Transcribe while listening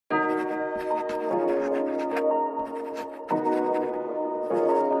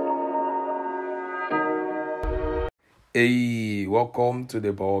Hey, welcome to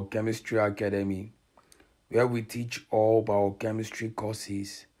the Biochemistry Academy, where we teach all biochemistry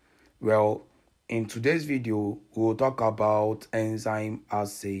courses. Well, in today's video, we'll talk about enzyme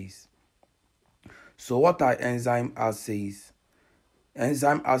assays. So, what are enzyme assays?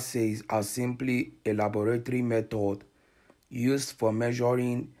 Enzyme assays are simply a laboratory method used for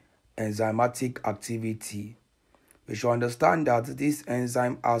measuring enzymatic activity. We should understand that these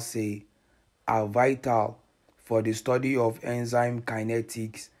enzyme assays are vital for the study of enzyme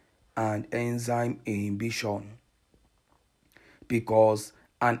kinetics and enzyme inhibition, because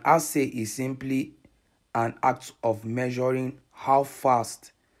an assay is simply an act of measuring how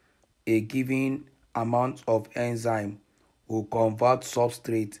fast a given amount of enzyme will convert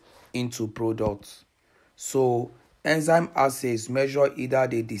substrate into products. So, enzyme assays measure either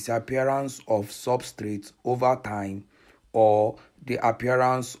the disappearance of substrate over time or the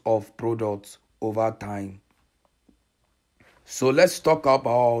appearance of products over time. So let's talk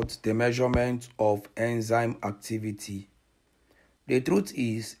about the measurement of enzyme activity. The truth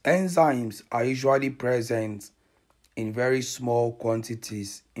is, enzymes are usually present in very small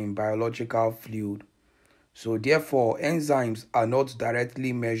quantities in biological fluid. So therefore, enzymes are not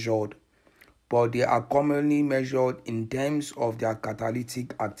directly measured, but they are commonly measured in terms of their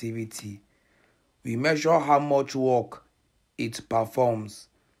catalytic activity. We measure how much work it performs,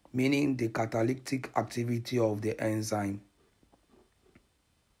 meaning the catalytic activity of the enzyme,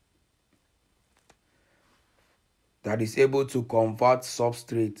 that is able to convert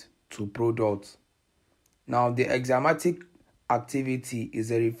substrate to product. Now, the enzymatic activity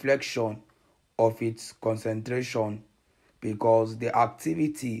is a reflection of its concentration, because the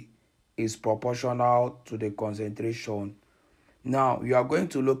activity is proportional to the concentration. Now, we are going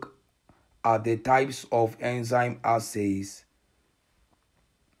to look at the types of enzyme assays.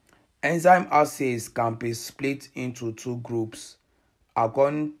 Enzyme assays can be split into two groups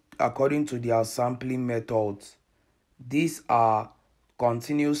according to their sampling methods. These are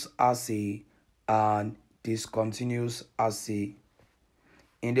continuous assay and discontinuous assay.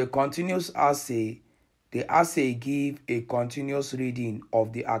 In the continuous assay, the assay gives a continuous reading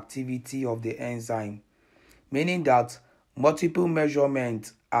of the activity of the enzyme, meaning that multiple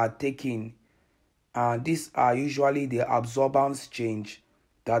measurements are taken, and these are usually the absorbance change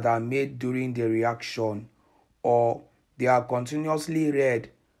that are made during the reaction, or they are continuously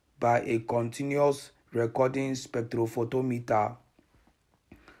read by a continuous recording spectrophotometer.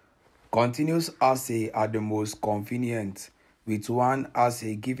 Continuous assay are the most convenient, with one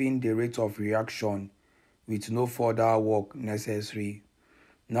assay giving the rate of reaction with no further work necessary.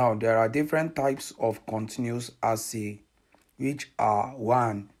 Now, there are different types of continuous assay, which are: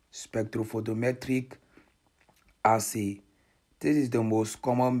 1. Spectrophotometric assay. This is the most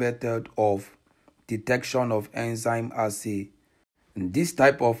common method of detection of enzyme assay. This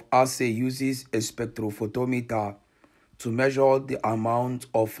type of assay uses a spectrophotometer to measure the amount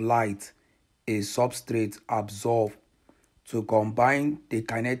of light a substrate absorbs, to combine the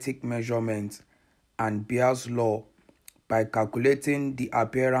kinetic measurement and Bayes' law by calculating the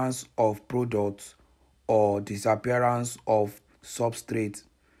appearance of products or disappearance of substrate.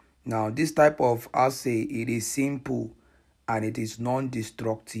 Now, this type of assay, it is simple and it is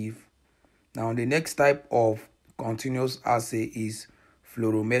non-destructive. Now, the next type of continuous assay is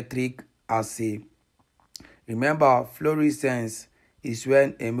fluorometric assay. Remember, fluorescence is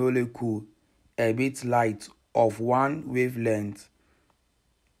when a molecule emits light of one wavelength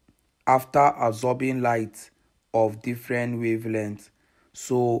after absorbing light of different wavelengths.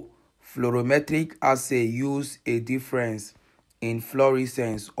 So, fluorometric assay use a difference in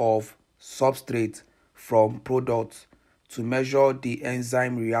fluorescence of substrate from products to measure the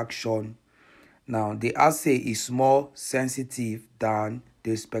enzyme reaction. Now, the assay is more sensitive than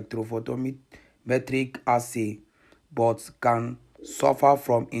the spectrophotometric assay, but can suffer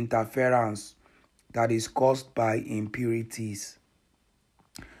from interference that is caused by impurities.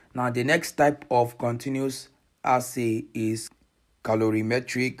 Now, the next type of continuous assay is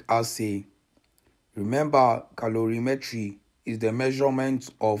calorimetric assay. Remember, calorimetry is the measurement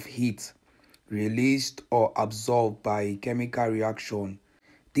of heat released or absorbed by a chemical reaction.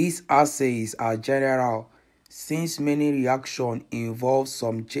 These assays are general since many reactions involve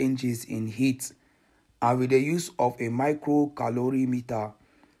some changes in heat, and with the use of a microcalorimeter,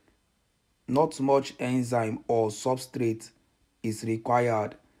 not much enzyme or substrate is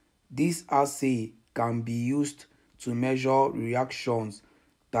required. This assay can be used to measure reactions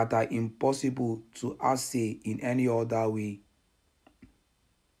that are impossible to assay in any other way.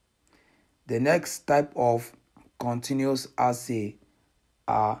 The next type of continuous assay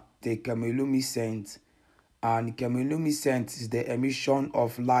are the chemiluminescent And chemiluminescence is the emission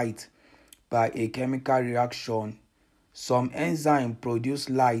of light by a chemical reaction. Some enzymes produce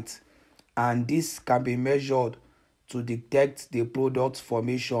light, and this can be measured to detect the product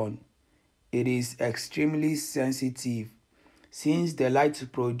formation. It is extremely sensitive since the light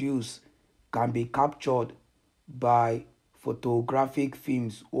produced can be captured by photographic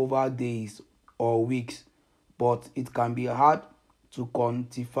films over days or weeks, but it can be hard to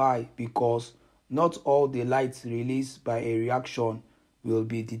quantify because not all the light released by a reaction will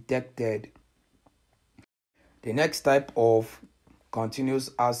be detected. The next type of continuous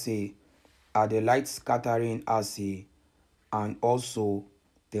assay are the light scattering assay and also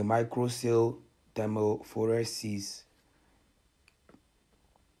the microcell thermophoresis.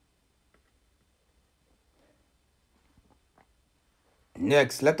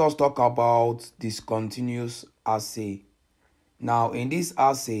 Next, let us talk about discontinuous assay. Now, in this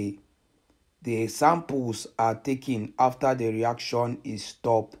assay, the samples are taken after the reaction is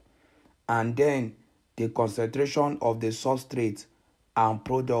stopped, and then the concentration of the substrate and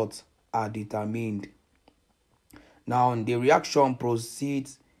product are determined. Now, the reaction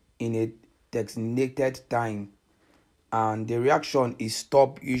proceeds in a designated time, and the reaction is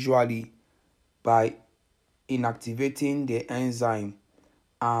stopped usually by inactivating the enzyme,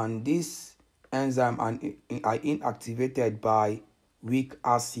 and this enzyme are inactivated by weak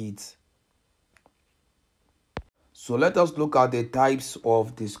acids. So let us look at the types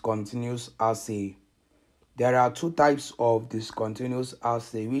of discontinuous assay. There are two types of discontinuous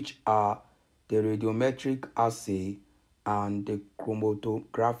assay, which are the radiometric assay and the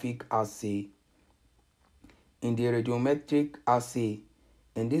chromatographic assay. In the radiometric assay,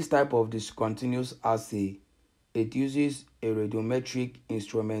 in this type of discontinuous assay, it uses a radiometric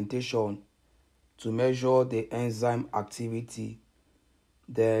instrumentation to measure the enzyme activity.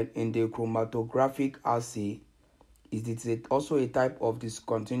 Then in the chromatographic assay, it is also a type of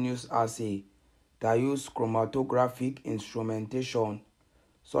discontinuous assay that use chromatographic instrumentation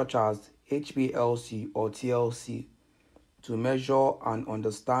such as HPLC or TLC to measure and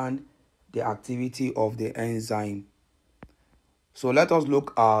understand the activity of the enzyme. So let us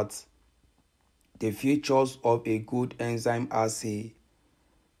look at the features of a good enzyme assay.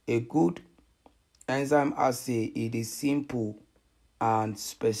 A good enzyme assay, it is simple and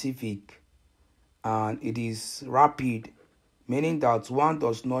specific, and it is rapid, meaning that one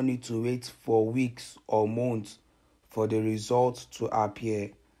does not need to wait for weeks or months for the results to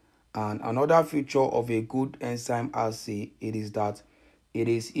appear. And another feature of a good enzyme assay, it is that it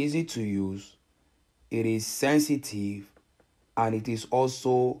is easy to use, it is sensitive, and it is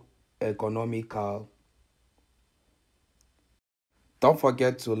also economical. Don't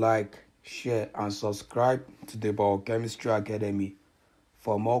forget to like, share, and subscribe to the Biochemistry Academy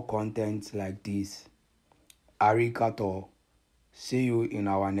for more content like this. Arigato. See you in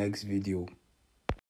our next video.